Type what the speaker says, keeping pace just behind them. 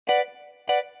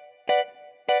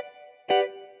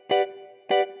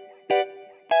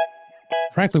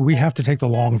Frankly, we have to take the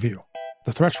long view.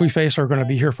 The threats we face are going to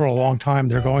be here for a long time.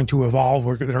 They're going to evolve.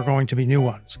 There are going to be new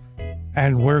ones.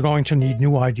 And we're going to need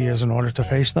new ideas in order to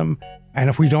face them. And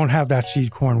if we don't have that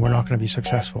seed corn, we're not going to be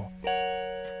successful.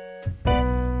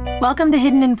 Welcome to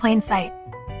Hidden in Plain Sight.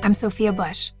 I'm Sophia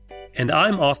Bush. And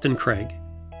I'm Austin Craig.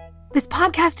 This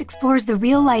podcast explores the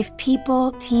real-life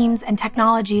people, teams, and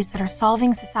technologies that are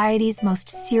solving society's most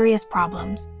serious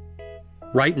problems.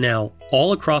 Right now,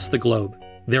 all across the globe,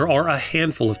 there are a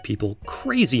handful of people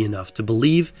crazy enough to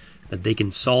believe that they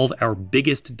can solve our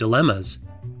biggest dilemmas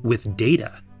with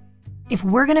data. If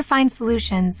we're going to find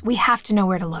solutions, we have to know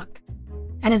where to look.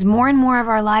 And as more and more of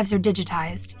our lives are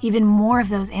digitized, even more of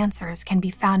those answers can be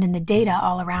found in the data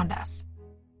all around us.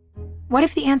 What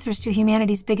if the answers to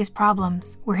humanity's biggest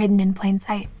problems were hidden in plain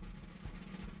sight?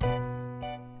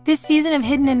 This season of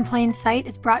Hidden in Plain Sight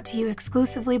is brought to you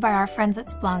exclusively by our friends at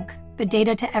Splunk, the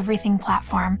Data to Everything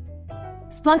platform.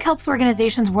 Splunk helps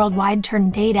organizations worldwide turn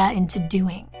data into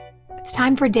doing. It's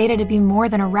time for data to be more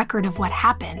than a record of what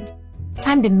happened. It's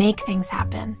time to make things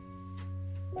happen.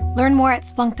 Learn more at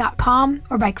Splunk.com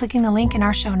or by clicking the link in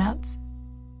our show notes.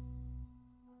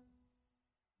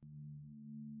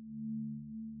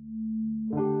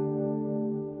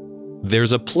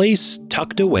 There's a place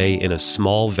tucked away in a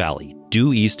small valley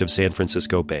due east of San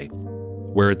Francisco Bay,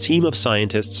 where a team of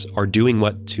scientists are doing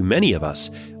what, to many of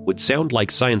us, would sound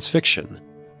like science fiction.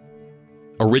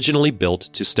 Originally built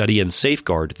to study and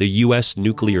safeguard the U.S.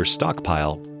 nuclear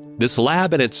stockpile, this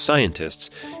lab and its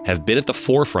scientists have been at the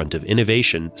forefront of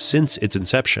innovation since its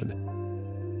inception.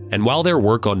 And while their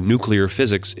work on nuclear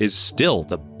physics is still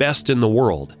the best in the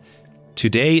world,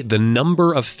 today the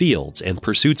number of fields and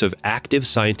pursuits of active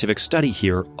scientific study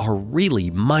here are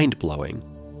really mind-blowing.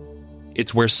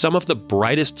 It's where some of the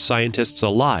brightest scientists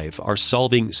alive are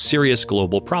solving serious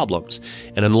global problems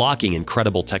and unlocking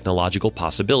incredible technological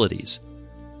possibilities.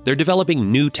 They're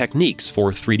developing new techniques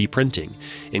for 3D printing,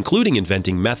 including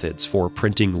inventing methods for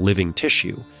printing living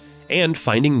tissue, and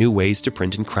finding new ways to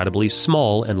print incredibly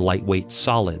small and lightweight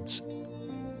solids.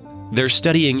 They're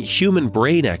studying human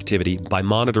brain activity by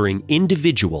monitoring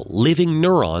individual living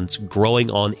neurons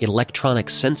growing on electronic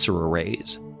sensor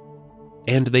arrays.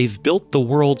 And they've built the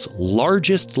world's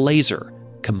largest laser,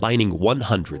 combining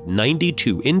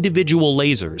 192 individual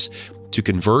lasers to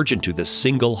converge into the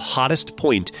single hottest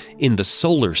point in the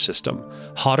solar system,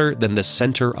 hotter than the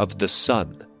center of the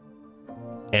sun.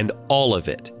 And all of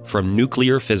it, from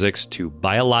nuclear physics to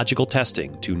biological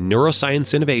testing to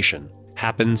neuroscience innovation,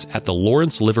 happens at the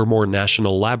Lawrence Livermore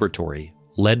National Laboratory,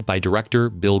 led by director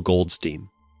Bill Goldstein.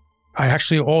 I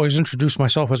actually always introduce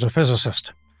myself as a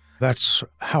physicist. That's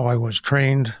how I was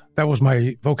trained. That was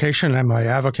my vocation and my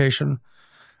avocation.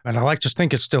 And I like to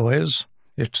think it still is.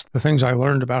 It's the things I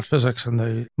learned about physics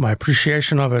and my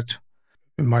appreciation of it,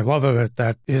 and my love of it,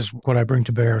 that is what I bring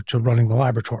to bear to running the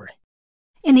laboratory.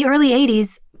 In the early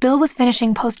 80s, Bill was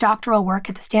finishing postdoctoral work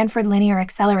at the Stanford Linear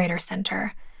Accelerator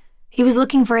Center. He was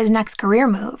looking for his next career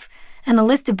move, and the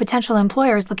list of potential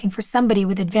employers looking for somebody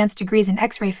with advanced degrees in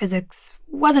X-ray physics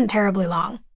wasn't terribly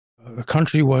long. The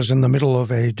country was in the middle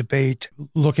of a debate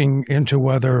looking into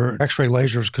whether X-ray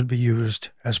lasers could be used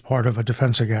as part of a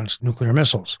defense against nuclear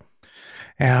missiles.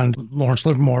 And Lawrence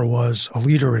Livermore was a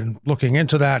leader in looking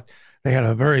into that. They had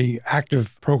a very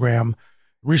active program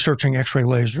researching X-ray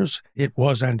lasers. It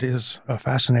was and is a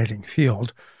fascinating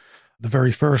field. The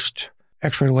very first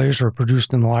X-ray laser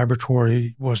produced in the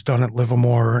laboratory was done at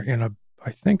Livermore in,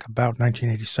 I think, about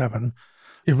 1987.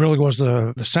 It really was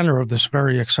the center of this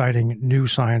very exciting new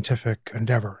scientific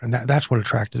endeavor. And that's what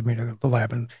attracted me to the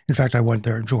lab. And in fact, I went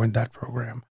there and joined that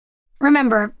program.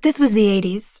 Remember, this was the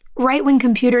 80s, right when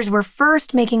computers were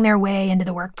first making their way into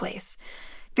the workplace.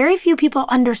 Very few people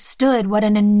understood what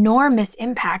an enormous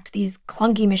impact these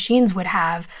clunky machines would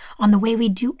have on the way we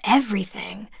do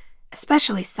everything,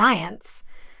 especially science.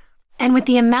 And with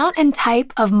the amount and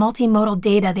type of multimodal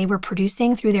data they were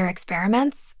producing through their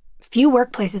experiments, few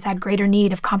workplaces had greater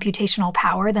need of computational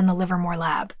power than the Livermore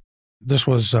lab. This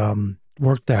was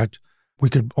work that we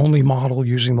could only model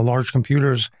using the large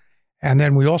computers. And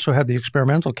then we also had the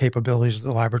experimental capabilities of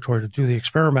the laboratory to do the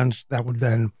experiments that would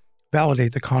then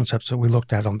validate the concepts that we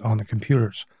looked at on the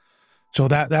computers. So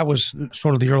that was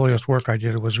sort of the earliest work I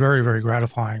did. It was very, very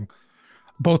gratifying,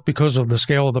 both because of the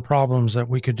scale of the problems that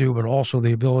we could do, but also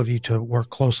the ability to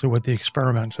work closely with the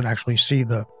experiments and actually see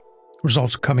the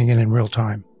results coming in real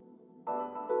time.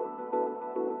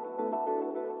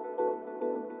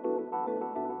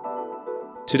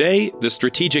 Today, the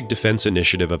strategic defense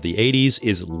initiative of the 80s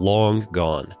is long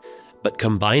gone, but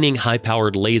combining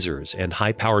high-powered lasers and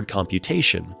high-powered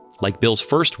computation like Bill's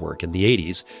first work in the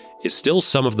 80s, is still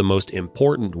some of the most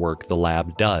important work the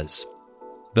lab does.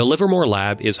 The Livermore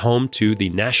Lab is home to the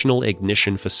National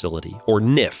Ignition Facility, or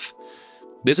NIF.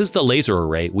 This is the laser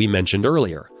array we mentioned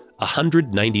earlier,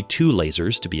 192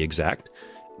 lasers to be exact.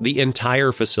 The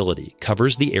entire facility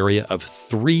covers the area of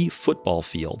 3 football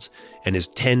fields and is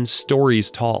 10 stories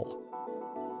tall.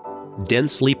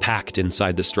 Densely packed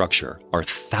inside the structure are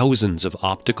thousands of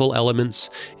optical elements,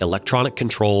 electronic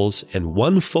controls, and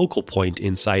one focal point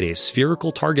inside a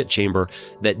spherical target chamber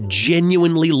that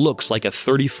genuinely looks like a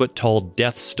 30-foot-tall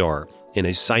Death Star in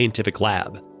a scientific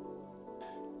lab.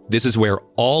 This is where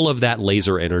all of that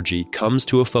laser energy comes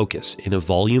to a focus in a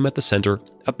volume at the center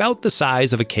about the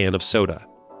size of a can of soda.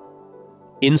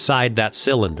 Inside that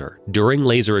cylinder, during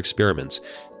laser experiments,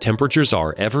 temperatures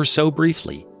are ever so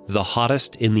briefly the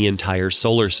hottest in the entire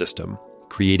solar system,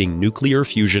 creating nuclear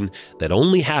fusion that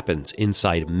only happens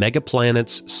inside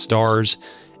megaplanets, stars,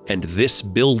 and this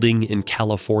building in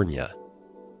California.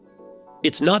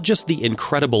 It's not just the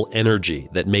incredible energy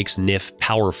that makes NIF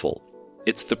powerful,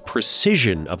 it's the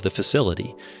precision of the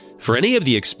facility. For any of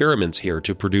the experiments here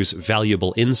to produce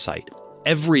valuable insight,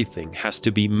 everything has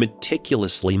to be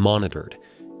meticulously monitored.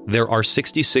 There are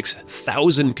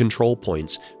 66,000 control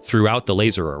points throughout the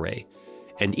laser array,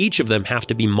 and each of them have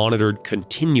to be monitored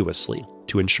continuously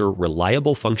to ensure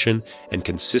reliable function and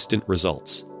consistent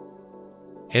results.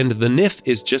 And the NIF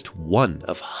is just one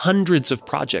of hundreds of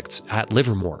projects at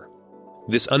Livermore.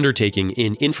 This undertaking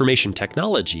in information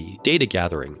technology, data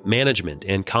gathering, management,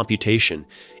 and computation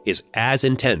is as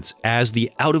intense as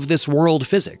the out-of-this-world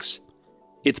physics.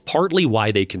 It's partly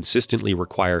why they consistently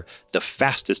require the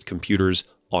fastest computers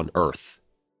on Earth.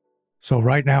 So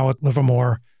right now at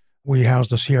Livermore, we house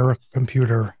the Sierra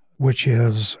computer, which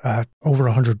is at over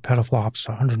 100 petaflops,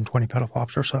 120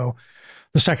 petaflops or so,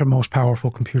 the second most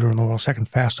powerful computer in the world, second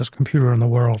fastest computer in the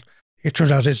world. It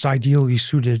turns out it's ideally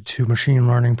suited to machine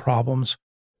learning problems.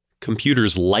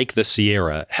 Computers like the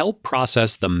Sierra help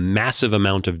process the massive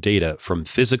amount of data from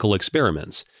physical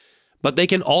experiments, but they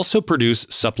can also produce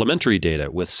supplementary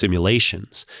data with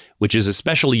simulations, which is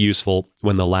especially useful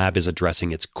when the lab is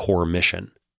addressing its core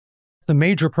mission. The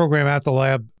major program at the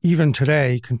lab, even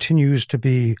today, continues to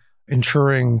be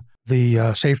ensuring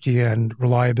the safety and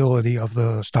reliability of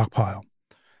the stockpile.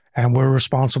 And we're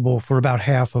responsible for about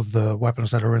half of the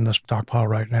weapons that are in the stockpile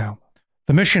right now.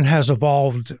 The mission has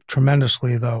evolved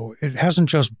tremendously, though. It hasn't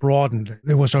just broadened.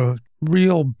 There was a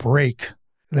real break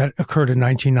that occurred in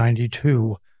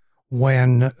 1992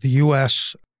 when the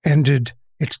U.S. ended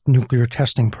its nuclear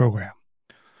testing program.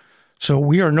 So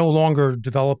we are no longer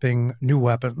developing new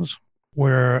weapons.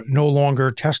 We're no longer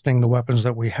testing the weapons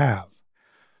that we have.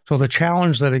 So the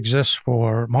challenge that exists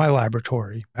for my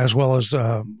laboratory, as well as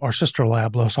our sister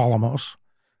lab, Los Alamos,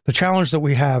 the challenge that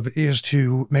we have is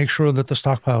to make sure that the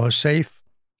stockpile is safe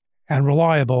and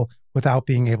reliable without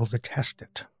being able to test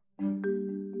it.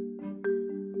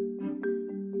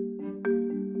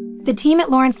 The team at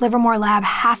Lawrence Livermore Lab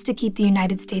has to keep the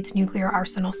United States nuclear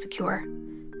arsenal secure.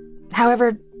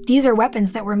 However, these are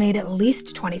weapons that were made at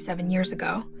least 27 years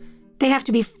ago. They have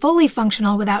to be fully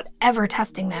functional without ever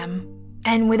testing them,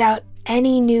 and without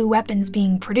any new weapons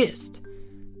being produced.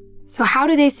 So how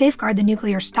do they safeguard the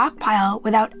nuclear stockpile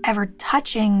without ever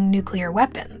touching nuclear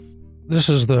weapons? This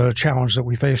is the challenge that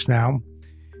we face now.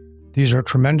 These are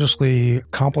tremendously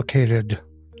complicated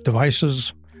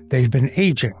devices. They've been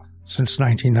aging since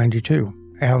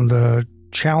 1992. And the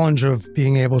challenge of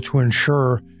being able to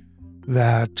ensure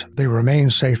that they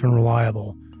remain safe and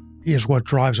reliable is what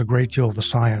drives a great deal of the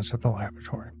science at the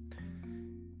laboratory,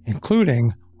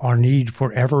 including our need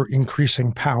for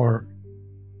ever-increasing power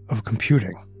of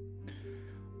computing.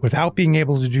 Without being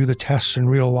able to do the tests in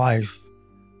real life,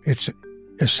 it's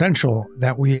essential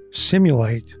that we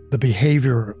simulate the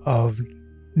behavior of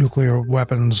nuclear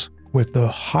weapons with the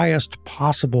highest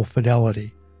possible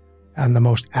fidelity and the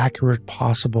most accurate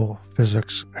possible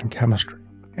physics and chemistry.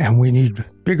 And we need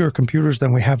bigger computers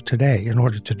than we have today in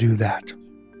order to do that.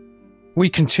 We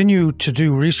continue to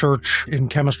do research in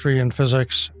chemistry and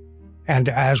physics, and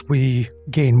as we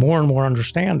gain more and more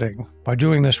understanding by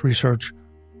doing this research,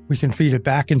 we can feed it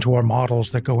back into our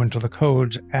models that go into the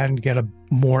codes and get a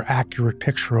more accurate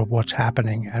picture of what's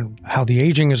happening and how the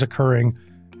aging is occurring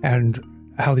and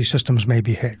how these systems may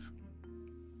behave.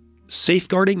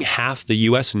 Safeguarding half the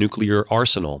U.S. nuclear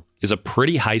arsenal is a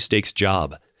pretty high-stakes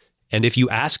job. And if you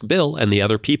ask Bill and the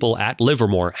other people at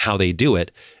Livermore how they do it,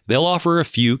 they'll offer a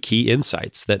few key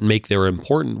insights that make their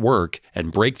important work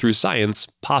and breakthrough science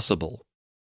possible.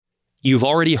 You've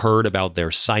already heard about their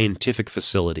scientific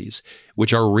facilities,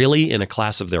 which are really in a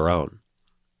class of their own.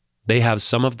 They have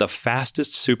some of the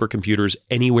fastest supercomputers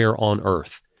anywhere on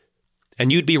Earth.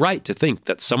 And you'd be right to think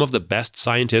that some of the best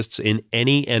scientists in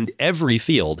any and every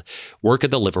field work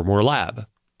at the Livermore Lab.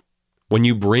 When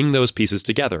you bring those pieces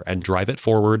together and drive it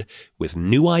forward with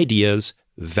new ideas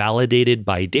validated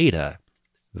by data,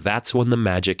 that's when the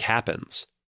magic happens.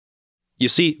 You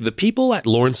see, the people at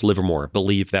Lawrence Livermore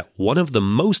believe that one of the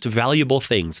most valuable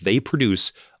things they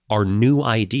produce are new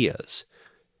ideas.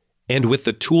 And with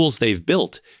the tools they've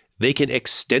built, they can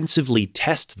extensively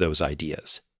test those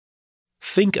ideas.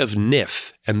 Think of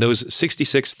NIF and those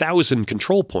 66,000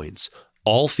 control points,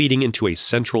 all feeding into a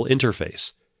central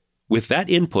interface. With that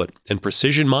input and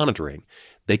precision monitoring,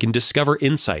 they can discover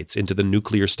insights into the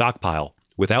nuclear stockpile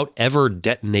without ever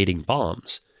detonating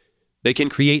bombs. They can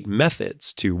create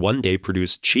methods to one day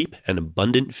produce cheap and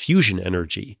abundant fusion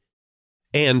energy.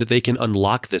 And they can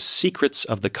unlock the secrets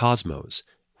of the cosmos,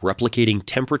 replicating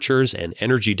temperatures and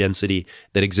energy density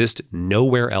that exist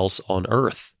nowhere else on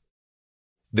Earth.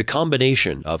 The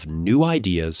combination of new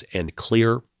ideas and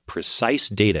clear, precise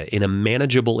data in a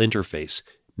manageable interface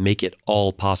make it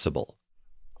all possible.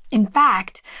 In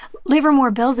fact,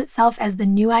 Livermore bills itself as the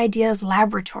New Ideas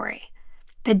Laboratory.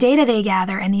 The data they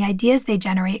gather and the ideas they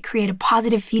generate create a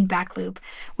positive feedback loop,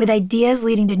 with ideas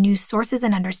leading to new sources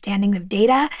and understanding of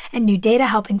data, and new data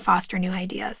helping foster new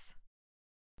ideas.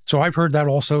 So I've heard that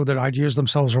also, that ideas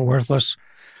themselves are worthless,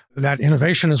 that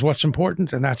innovation is what's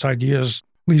important, and that's ideas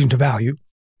leading to value.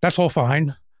 That's all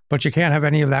fine, but you can't have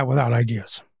any of that without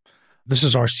ideas. This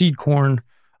is our seed corn.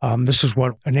 This is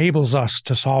what enables us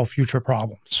to solve future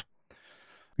problems.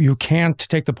 You can't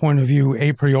take the point of view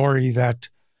a priori that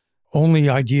only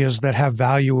ideas that have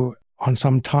value on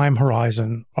some time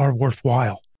horizon are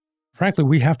worthwhile. Frankly,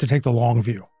 we have to take the long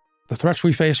view. The threats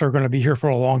we face are going to be here for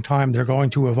a long time. They're going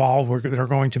to evolve. There are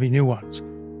going to be new ones.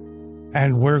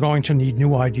 And we're going to need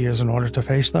new ideas in order to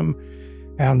face them.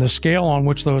 And the scale on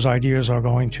which those ideas are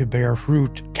going to bear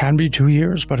fruit can be 2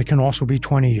 years, but it can also be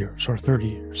 20 years or 30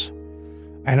 years.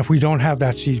 And if we don't have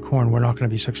that seed corn, we're not going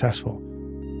to be successful.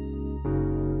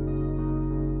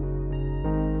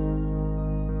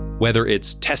 Whether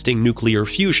it's testing nuclear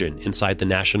fusion inside the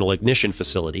National Ignition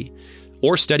Facility,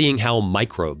 or studying how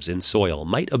microbes in soil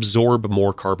might absorb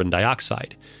more carbon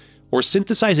dioxide, or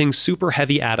synthesizing super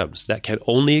heavy atoms that can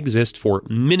only exist for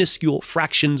minuscule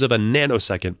fractions of a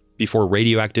nanosecond before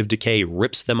radioactive decay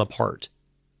rips them apart.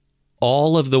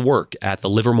 All of the work at the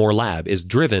Livermore Lab is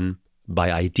driven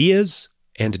by ideas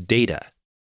and data.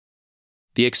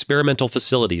 The experimental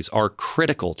facilities are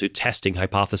critical to testing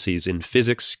hypotheses in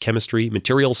physics, chemistry,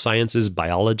 material sciences,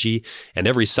 biology, and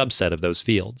every subset of those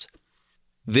fields.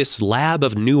 This lab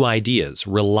of new ideas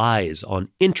relies on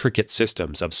intricate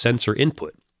systems of sensor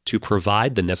input to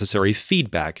provide the necessary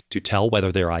feedback to tell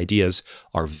whether their ideas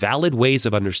are valid ways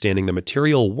of understanding the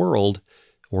material world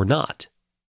or not.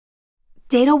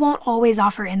 Data won't always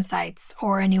offer insights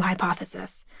or a new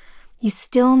hypothesis. You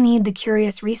still need the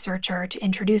curious researcher to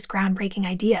introduce groundbreaking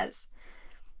ideas.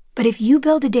 But if you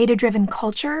build a data-driven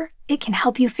culture, it can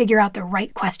help you figure out the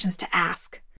right questions to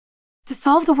ask. To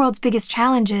solve the world's biggest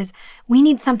challenges, we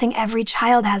need something every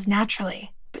child has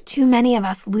naturally, but too many of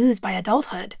us lose by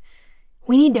adulthood.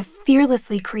 We need to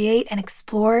fearlessly create and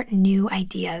explore new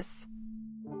ideas.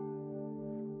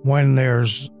 When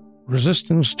there's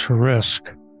resistance to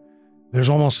risk, there's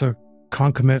almost a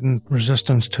concomitant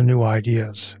resistance to new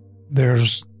ideas.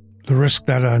 There's the risk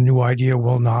that a new idea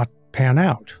will not pan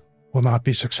out, will not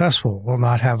be successful, will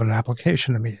not have an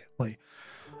application immediately.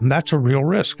 And that's a real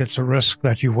risk. It's a risk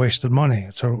that you've wasted money.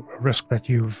 It's a risk that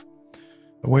you've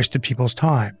wasted people's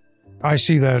time. I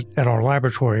see that at our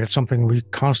laboratory. It's something we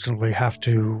constantly have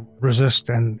to resist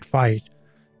and fight,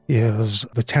 is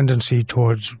the tendency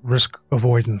towards risk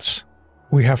avoidance.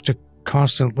 We have to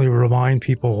constantly remind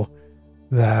people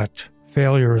that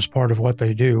failure is part of what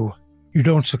they do. You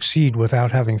don't succeed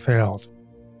without having failed.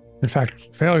 In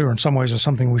fact, failure in some ways is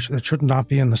something that should not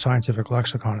be in the scientific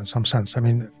lexicon in some sense. I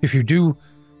mean, if you do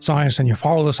science and you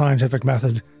follow the scientific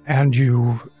method and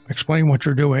you explain what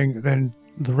you're doing, then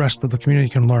the rest of the community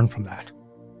can learn from that.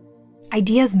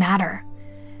 Ideas matter.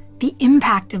 The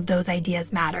impact of those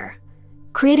ideas matter.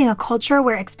 Creating a culture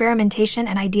where experimentation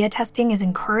and idea testing is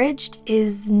encouraged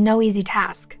is no easy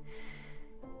task.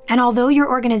 And although your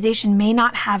organization may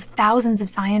not have thousands of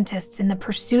scientists in the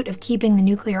pursuit of keeping the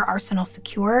nuclear arsenal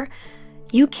secure,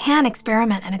 you can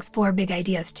experiment and explore big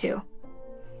ideas too.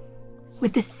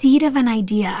 With the seed of an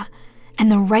idea and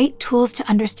the right tools to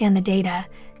understand the data,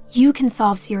 you can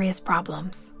solve serious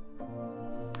problems.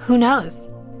 Who knows?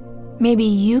 Maybe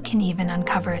you can even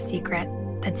uncover a secret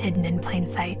that's hidden in plain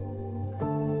sight.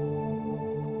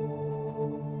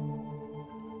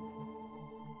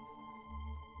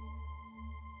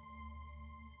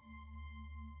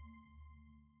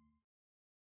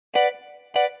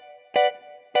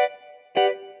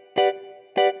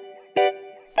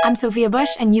 I'm Sophia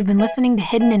Bush, and you've been listening to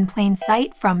Hidden in Plain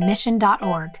Sight from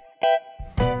Mission.org.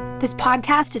 This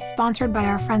podcast is sponsored by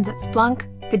our friends at Splunk,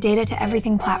 the Data to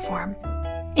Everything platform.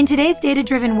 In today's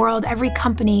data-driven world, every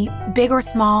company, big or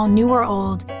small, new or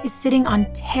old, is sitting on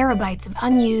terabytes of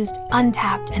unused,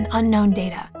 untapped, and unknown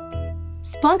data.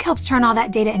 Splunk helps turn all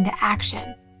that data into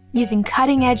action. Using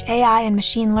cutting-edge AI and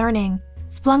machine learning,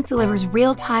 Splunk delivers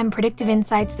real-time predictive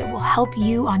insights that will help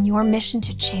you on your mission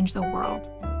to change the world.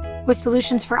 With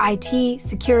solutions for IT,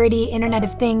 security, Internet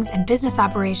of Things, and business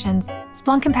operations,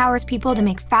 Splunk empowers people to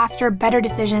make faster, better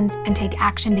decisions and take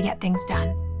action to get things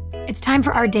done. It's time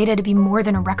for our data to be more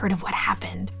than a record of what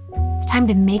happened. It's time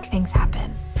to make things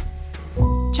happen.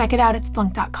 Check it out at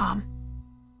Splunk.com.